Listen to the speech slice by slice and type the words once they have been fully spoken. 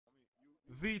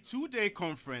The two-day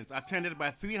conference, attended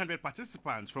by 300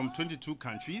 participants from 22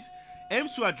 countries,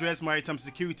 aims to address maritime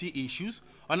security issues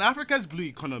on Africa's blue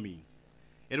economy.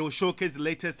 It will showcase the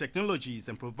latest technologies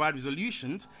and provide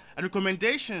resolutions and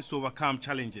recommendations to overcome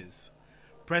challenges.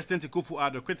 President Akufo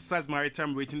Addo criticized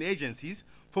maritime rating agencies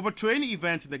for portraying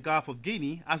events in the Gulf of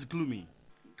Guinea as gloomy.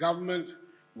 Government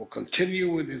will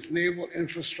continue with its naval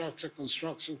infrastructure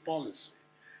construction policy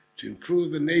to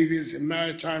improve the Navy's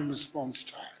maritime response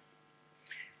time.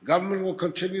 Government will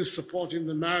continue supporting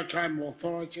the Maritime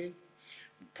Authority,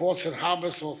 the Ports and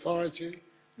Harbors Authority,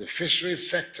 the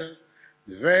fisheries sector,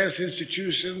 the various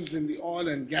institutions in the oil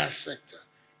and gas sector,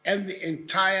 and the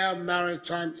entire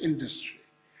maritime industry,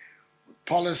 with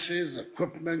policies,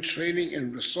 equipment, training,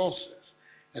 and resources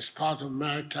as part of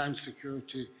maritime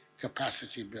security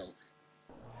capacity building.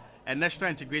 A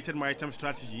national integrated maritime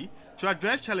strategy to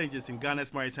address challenges in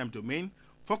Ghana's maritime domain,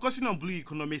 focusing on blue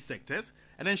economy sectors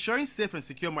and ensuring safe and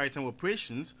secure maritime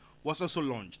operations, was also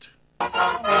launched.